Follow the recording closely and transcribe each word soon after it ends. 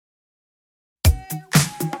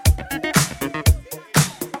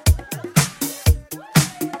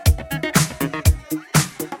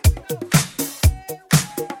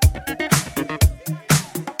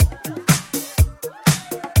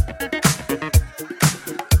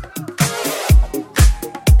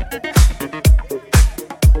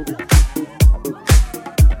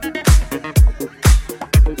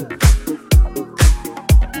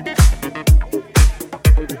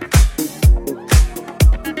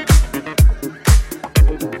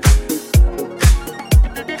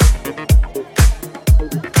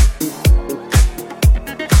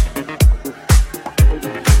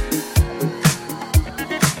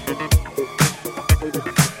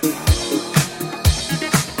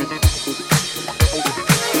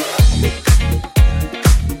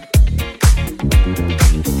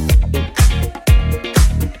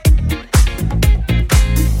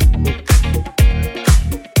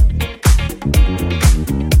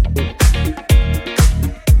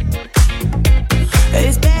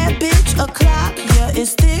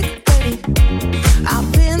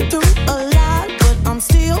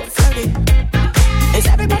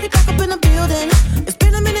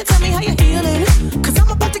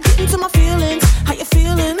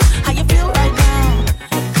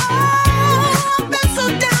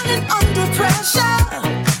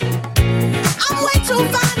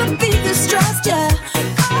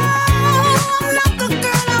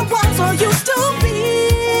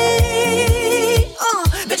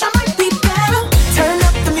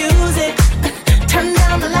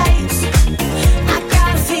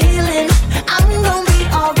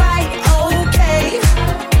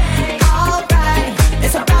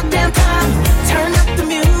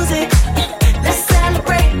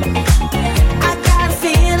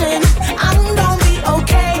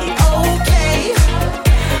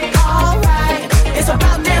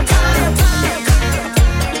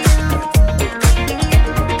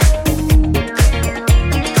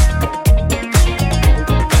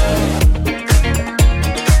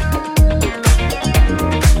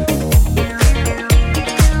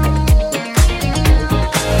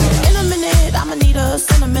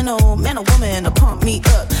a woman to pump me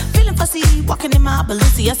up. Feeling fussy, walking in my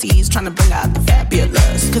Balenciennes, trying to bring out the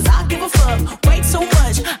fabulous. Cause I give a fuck, way so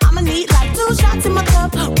much. I'ma need like 2 shots in my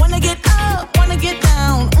cup. Wanna get up, wanna get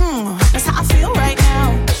down. That's how I feel right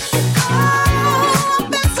now. Oh,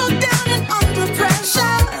 I've been so down and under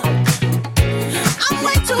pressure. I'm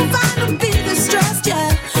way too fine to be distressed,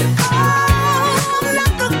 yeah. Oh, I'm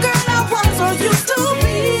not the girl I was or used to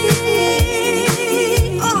be.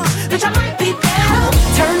 Bitch, I might be better.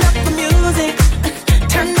 Turn up the music,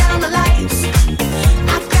 turn down the lights.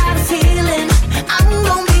 I've got a feeling I'm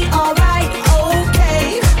gonna be alright, okay.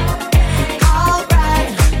 Alright,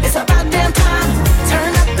 it's about damn time.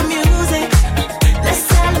 Turn up the music, let's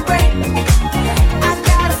celebrate. I've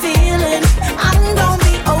got a feeling I'm gonna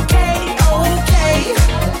be okay, okay.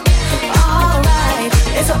 Alright,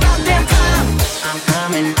 it's about damn time. I'm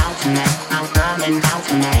coming out tonight, I'm coming out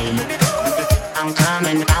tonight. I'm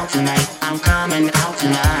coming out tonight, I'm coming out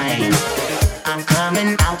tonight. I'm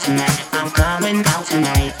coming out tonight, I'm coming out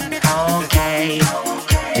tonight. Okay,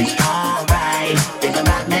 it's alright, it's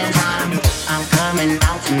about that time. I'm coming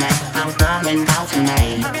out tonight, I'm coming out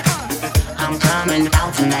tonight. I'm coming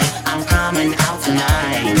out tonight, I'm coming out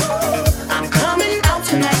tonight. I'm coming out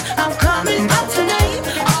tonight, I'm coming out tonight.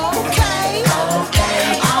 Okay,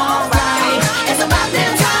 Okay, alright, it's about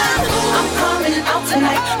that time. I'm coming out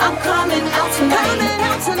tonight, I'm coming out tonight.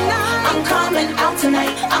 I'm coming out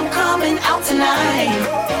tonight, I'm coming out tonight.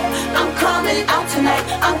 I'm coming out tonight,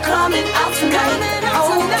 I'm coming out tonight.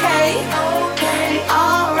 Okay,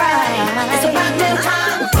 alright, it's about that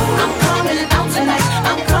time. I'm coming out tonight,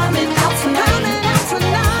 I'm coming out tonight.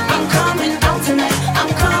 I'm coming out tonight,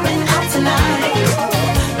 I'm coming out tonight.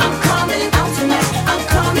 I'm coming out tonight, I'm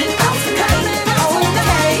coming out tonight.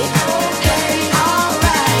 Okay,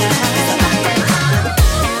 alright, it's about that time.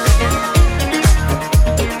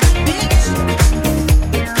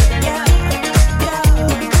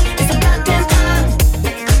 it's about damn time.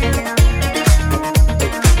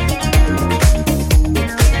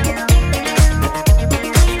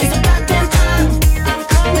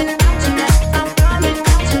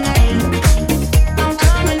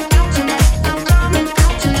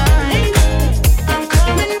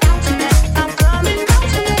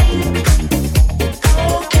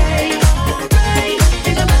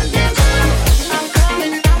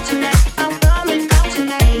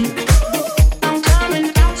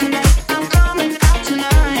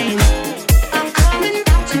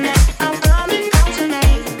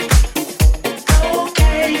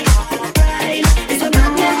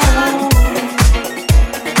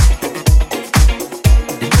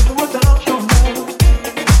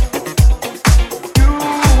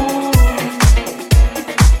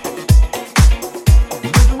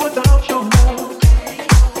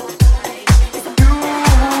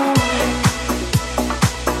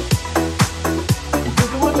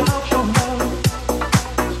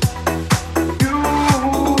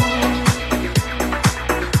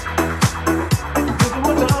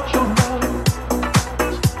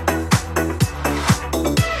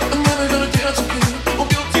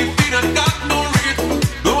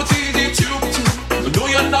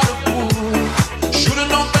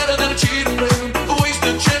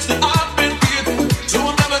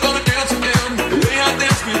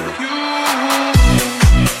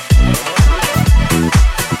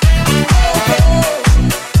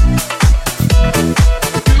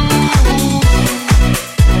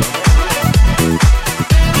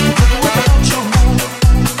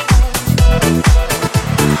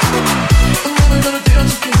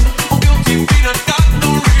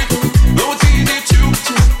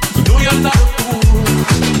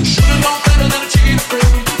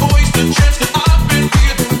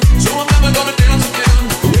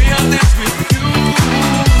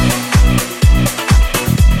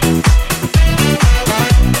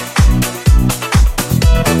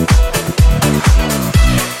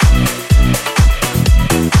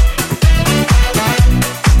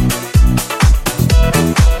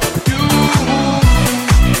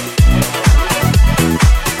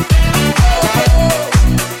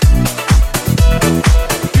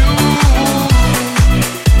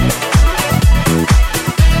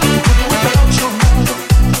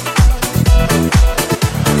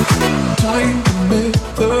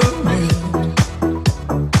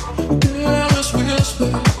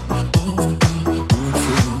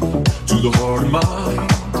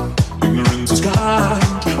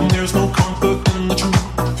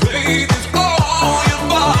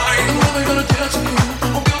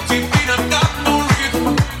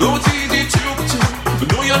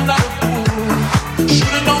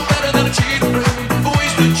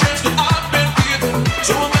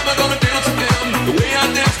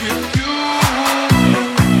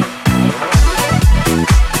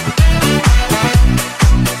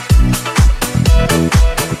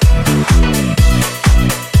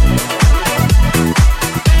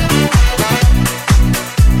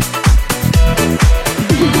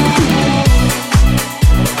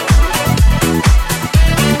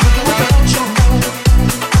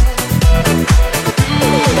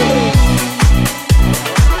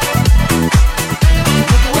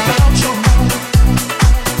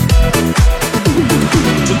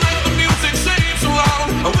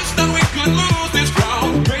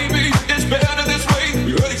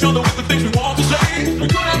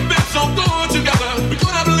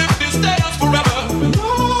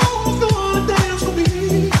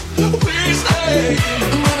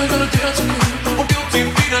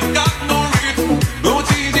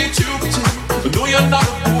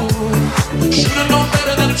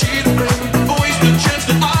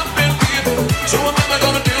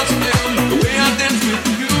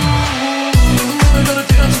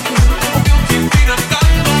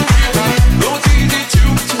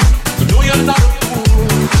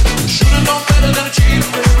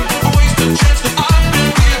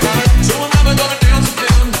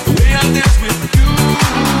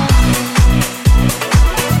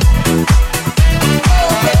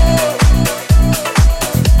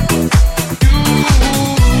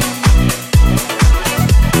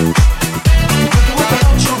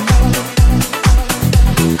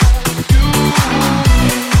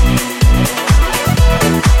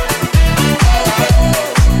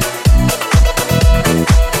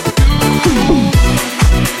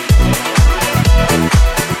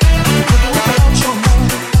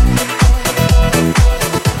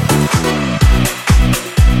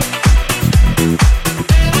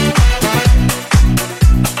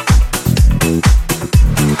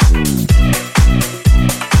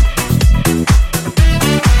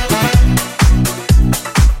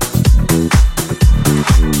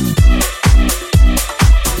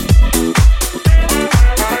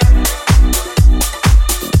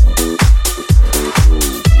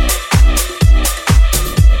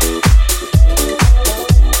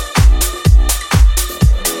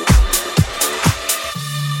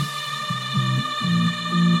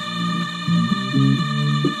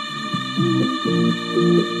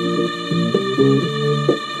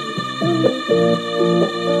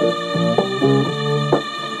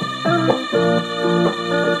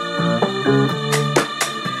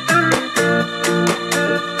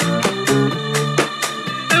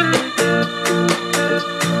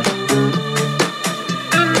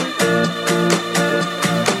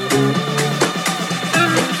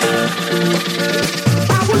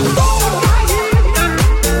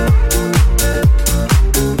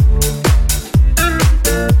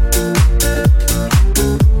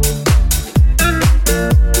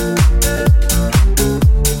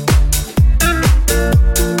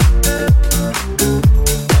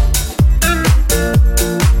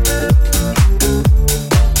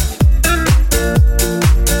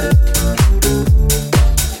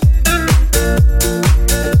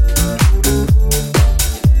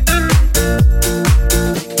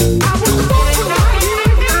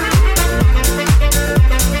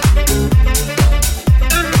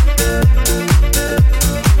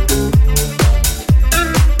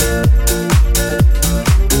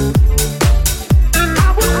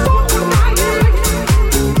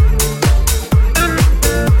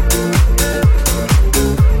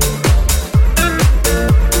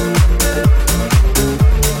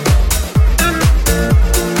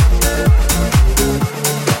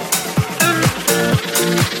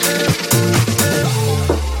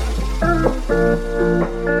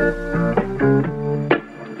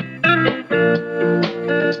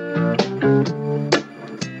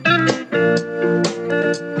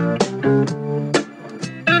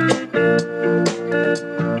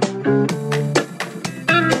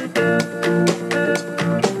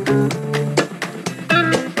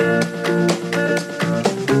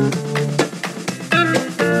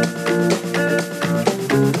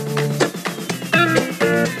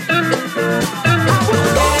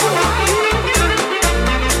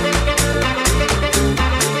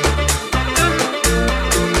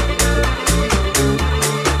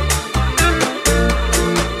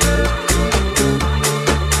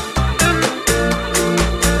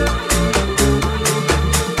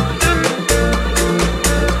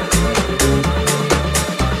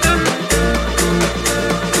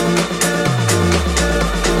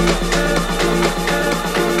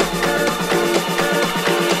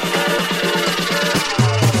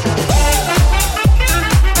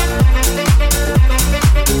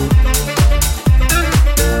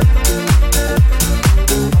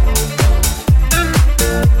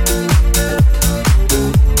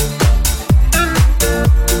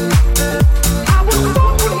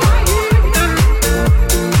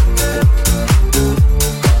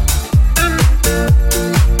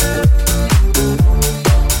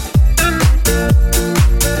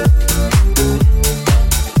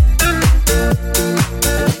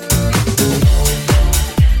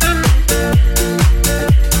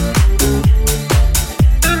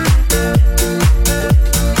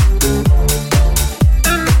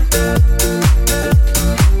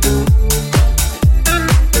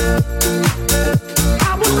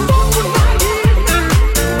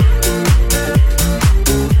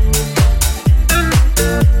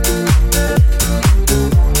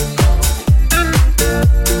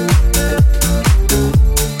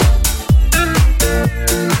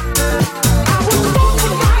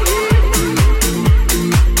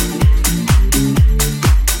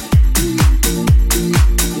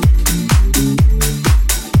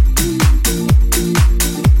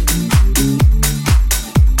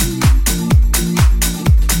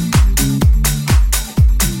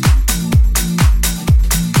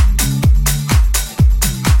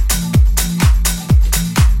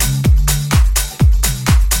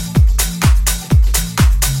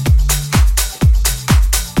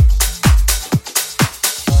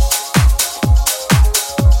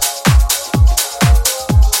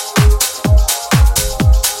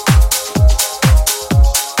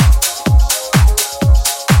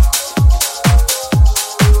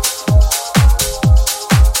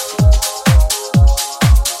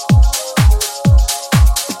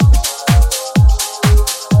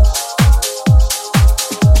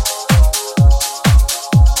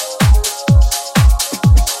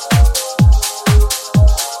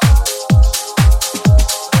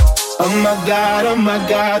 my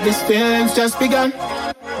God, these feelings just begun.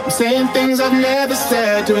 I'm saying things I've never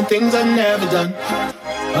said, doing things I've never done.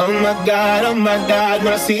 Oh my God,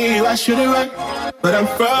 when I see you I should've run, but I'm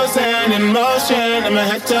frozen in motion and my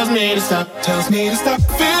head tells me to stop. Feelings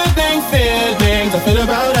I feel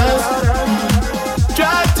about us.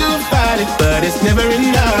 Try to fight it, but it's never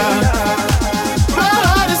enough. My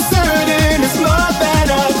heart is hurting, it's more than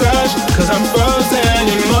a crush, 'cause I'm frozen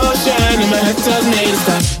in motion and my head tells me to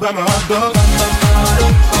stop. But my heart goes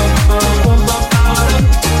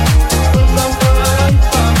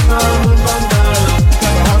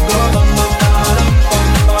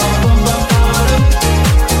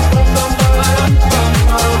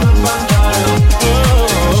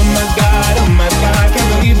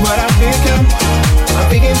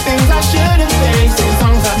things I shouldn't think, sing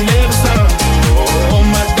songs I've never sung. Oh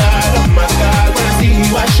my God, when I see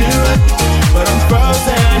you I should run, but I'm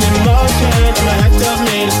frozen in motion and my head tells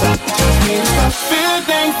me to stop.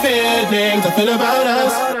 Feelings I feel about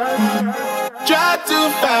us. Try to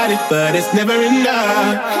fight it, but it's never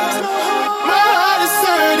enough. My heart is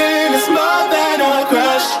hurting, it's more than a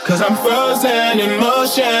crush, 'cause I'm frozen in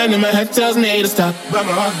motion and my head tells me to stop. But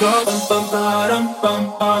my heart goes bum bum ba-dum, bum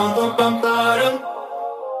bum bum bum ba-dum.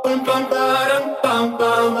 Bum bum ba-dum, bum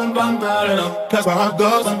bum bum bum ba-dum. 'Cause my heart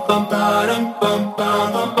goes bum bum ba-dum, bum bum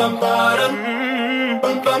bum bum ba-dum.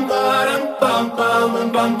 Bum bum ba-dum, bum bum bum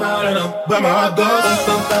bum ba-dum. But my heart goes bum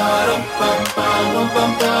bum ba-dum, bum bum bum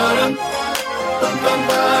bum ba-dum. Bum bum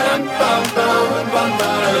ba-dum, bum bum bum bum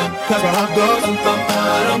ba-dum. 'Cause my heart goes bum bum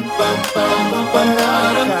ba-dum, bum bum bum bum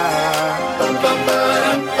ba-dum. Bum bum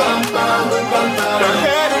ba-dum, bum bum bum bum ba-dum. My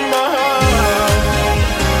head in my heart,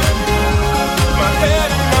 my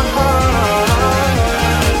head.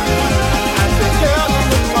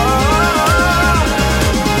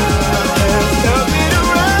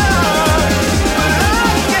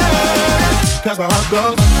 Cause my heart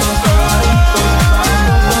goes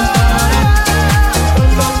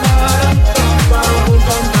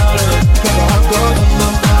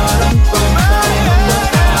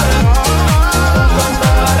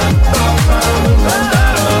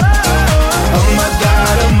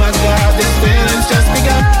oh my God, these feelings just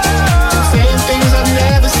begun. Saying things I've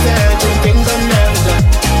never said, doing things I've never done.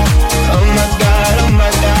 Oh my God,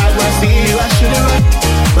 when I see you I should've run,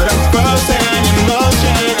 but I'm frozen in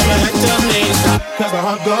motion and my head tells me to stop. 'Cause my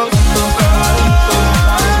heart goes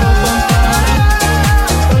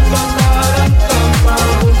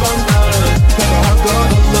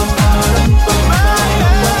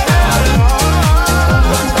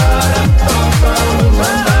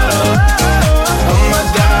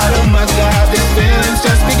oh my God, these feelings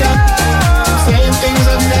just begun. Saying things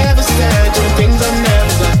I've never said, doing things I've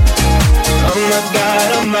never done. Oh my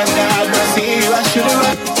God, when I see you I should've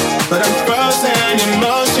run, but I'm frozen in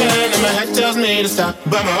motion and my head tells me to stop.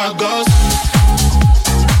 But my heart goes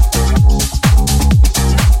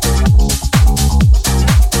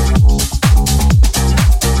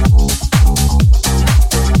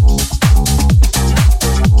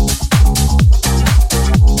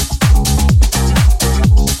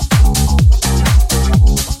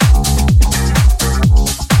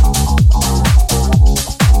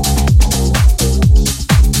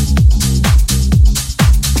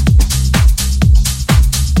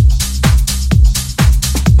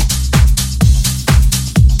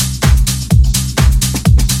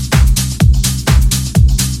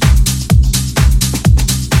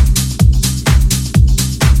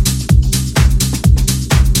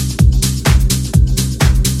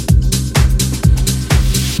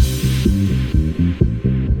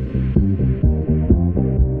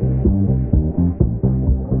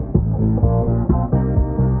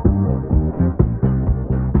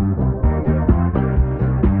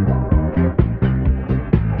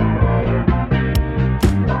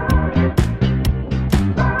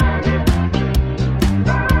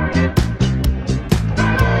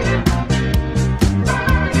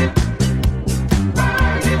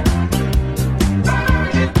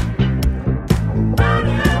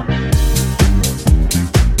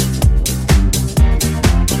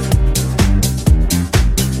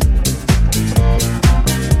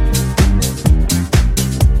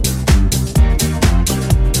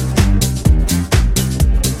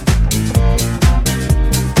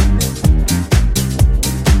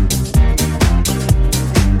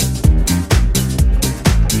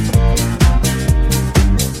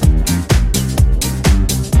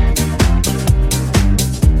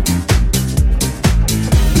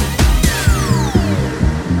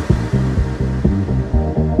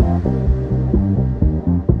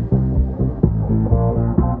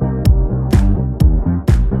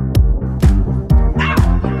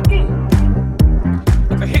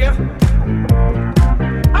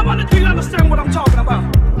understand what I'm talking about.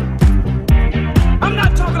 I'm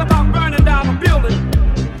not talking about burning down a building.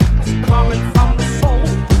 It's coming from the soul.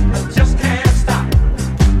 I just can't stop.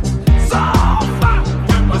 So far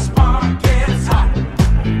when my spark gets hot,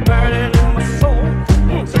 burning in my soul.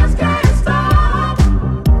 Just can't stop.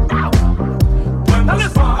 When my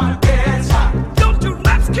spark gets hot, don't you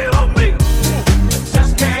rescue me.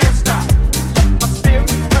 Just can't stop. My spirit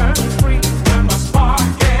burns free when my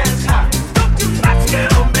spark gets hot. Don't you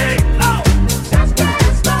rescue me. No. Just can't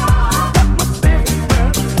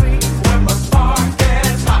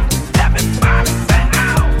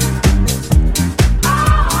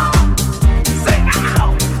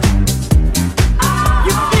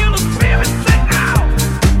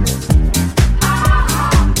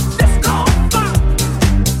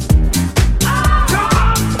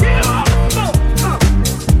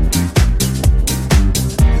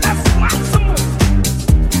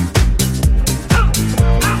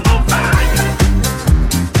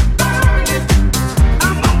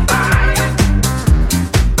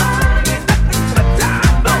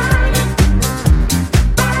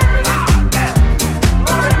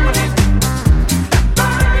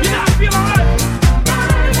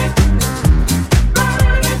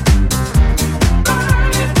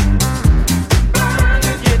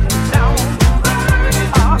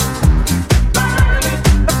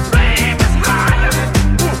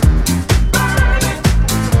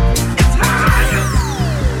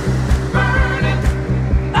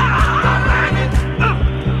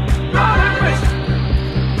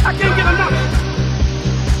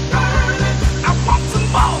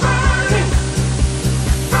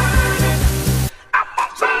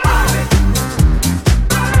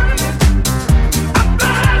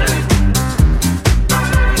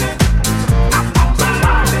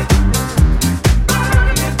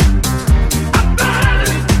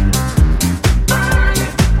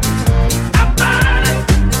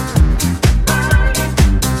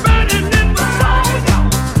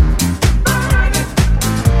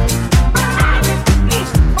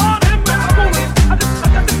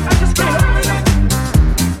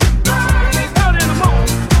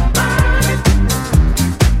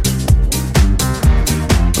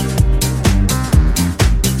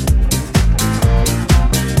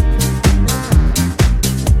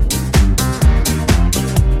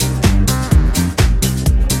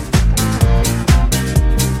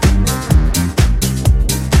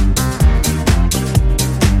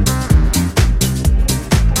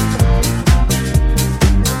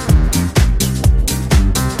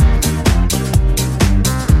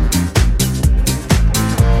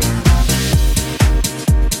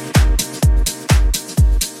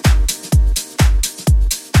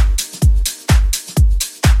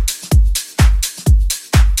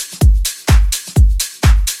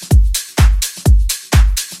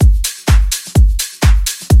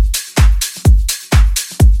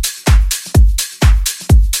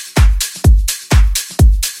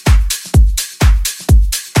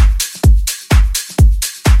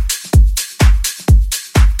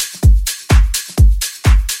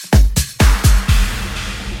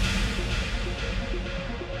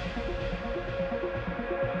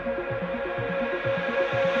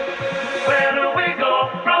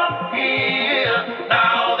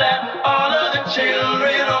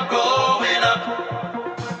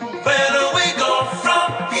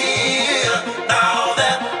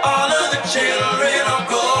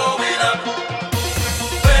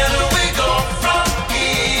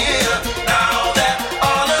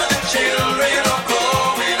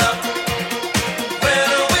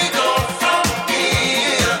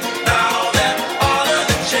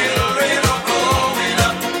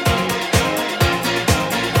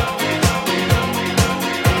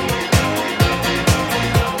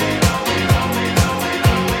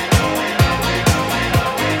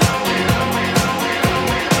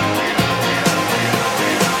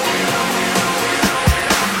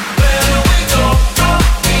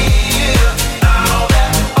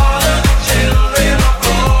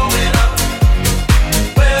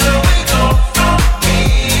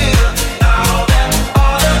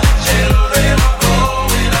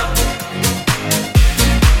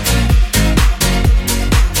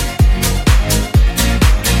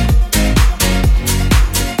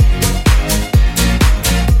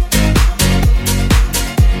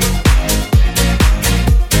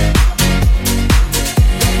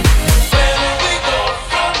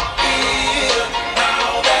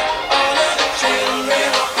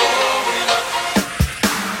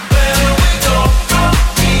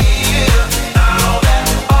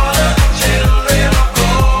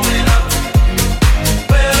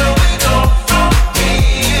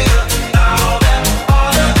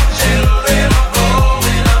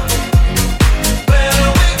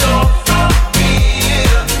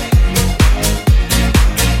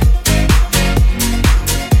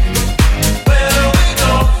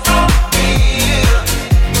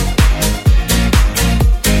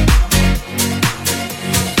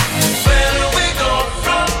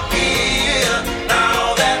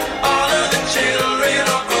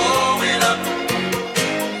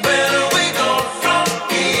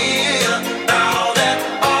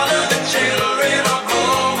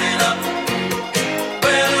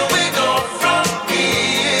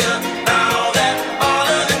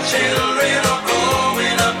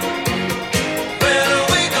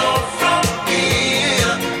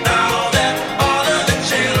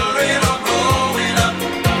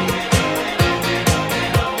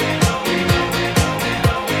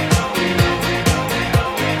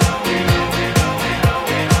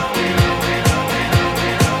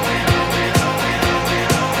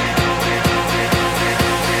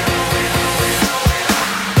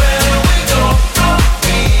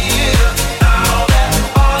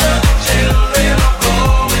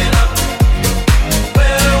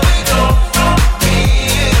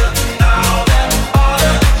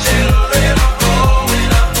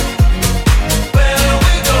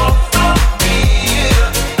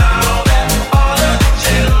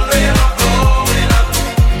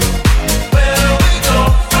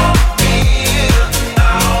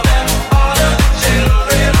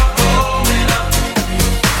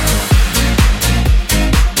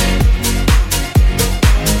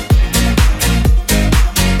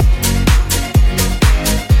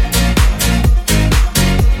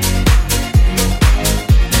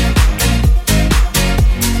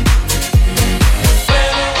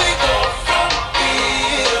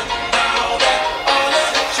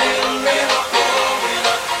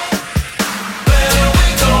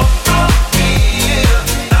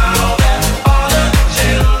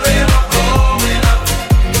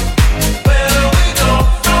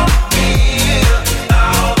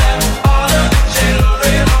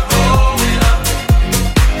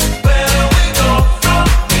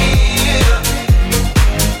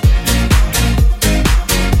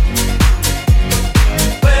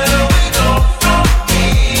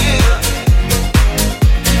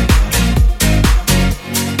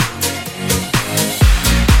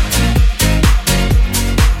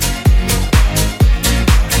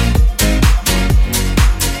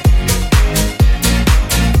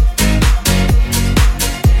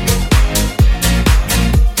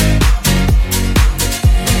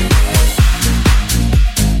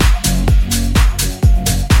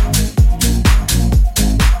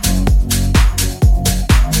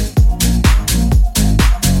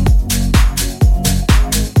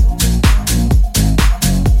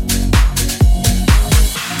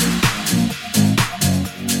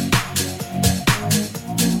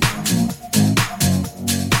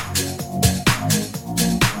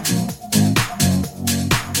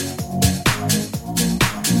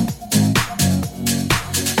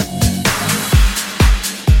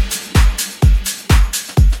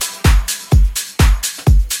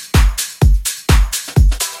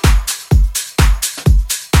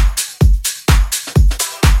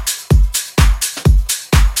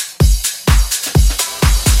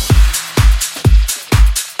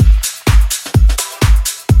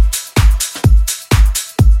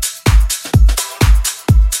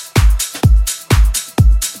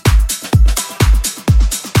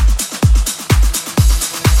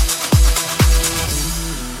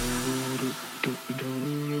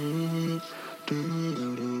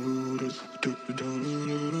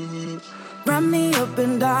up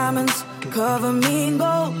in diamonds, cover me in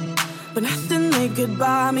gold, but nothing they could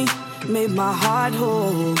buy me made my heart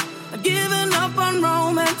whole. I'd given up on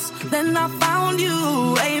romance, then I found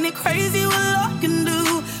you. Ain't it crazy what love can do?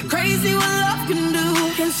 Crazy what love can do.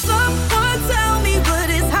 Can someone tell me what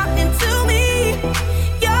is happening to me?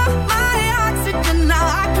 You're my oxygen, now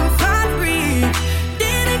I can find breathe.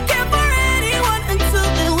 Didn't care for anyone until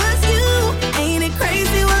it was you. Ain't it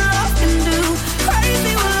crazy what love can do?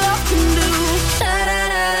 Crazy what love can do. Da da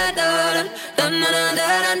da da da da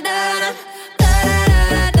da da da da.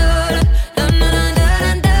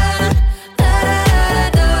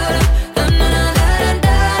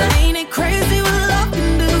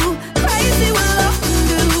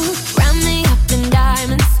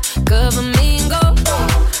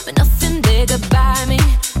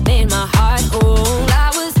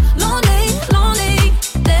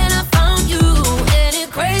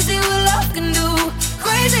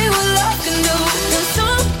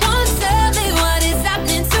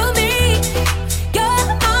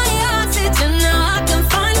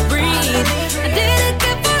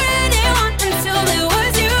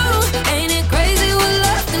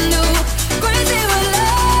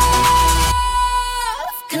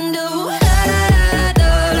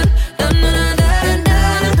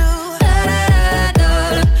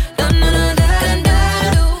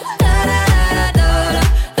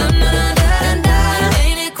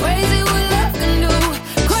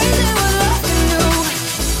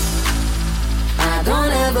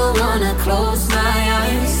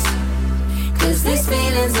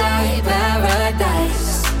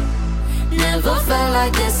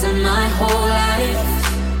 Like this in my whole life.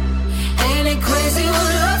 Ain't it crazy what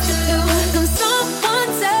love can do? Can someone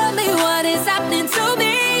tell me what is happening to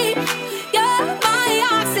me? You're my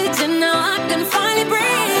oxygen, now I can finally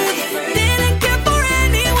breathe.